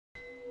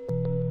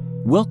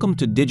Welcome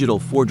to Digital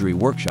Forgery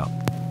Workshop,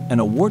 an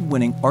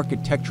award-winning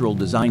architectural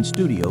design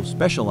studio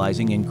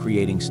specializing in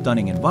creating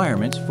stunning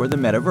environments for the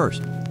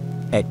metaverse.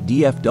 At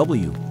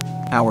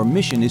DFW, our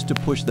mission is to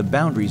push the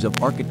boundaries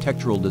of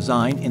architectural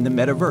design in the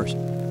metaverse.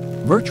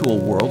 Virtual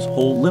worlds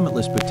hold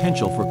limitless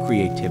potential for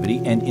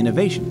creativity and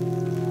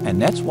innovation, and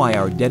that's why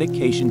our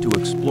dedication to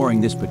exploring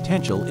this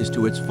potential is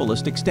to its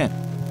fullest extent.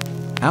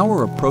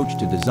 Our approach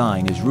to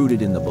design is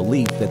rooted in the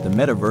belief that the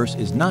metaverse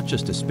is not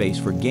just a space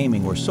for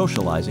gaming or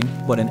socializing,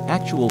 but an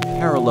actual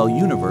parallel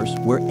universe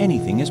where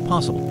anything is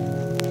possible.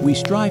 We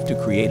strive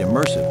to create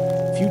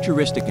immersive,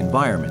 futuristic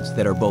environments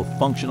that are both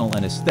functional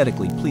and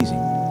aesthetically pleasing,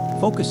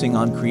 focusing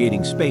on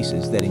creating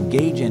spaces that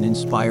engage and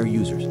inspire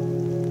users.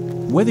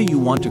 Whether you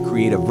want to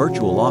create a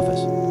virtual office,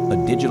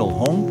 a digital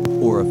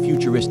home, or a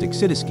futuristic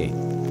cityscape,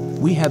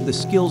 we have the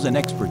skills and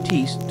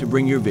expertise to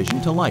bring your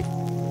vision to life.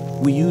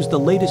 We use the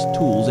latest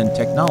tools and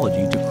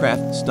technology to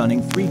craft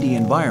stunning 3D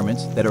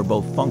environments that are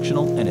both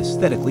functional and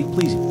aesthetically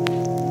pleasing.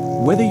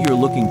 Whether you're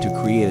looking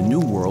to create a new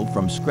world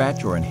from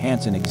scratch or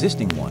enhance an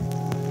existing one,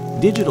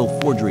 Digital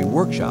Forgery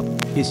Workshop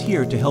is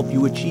here to help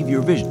you achieve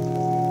your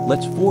vision.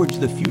 Let's forge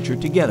the future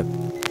together.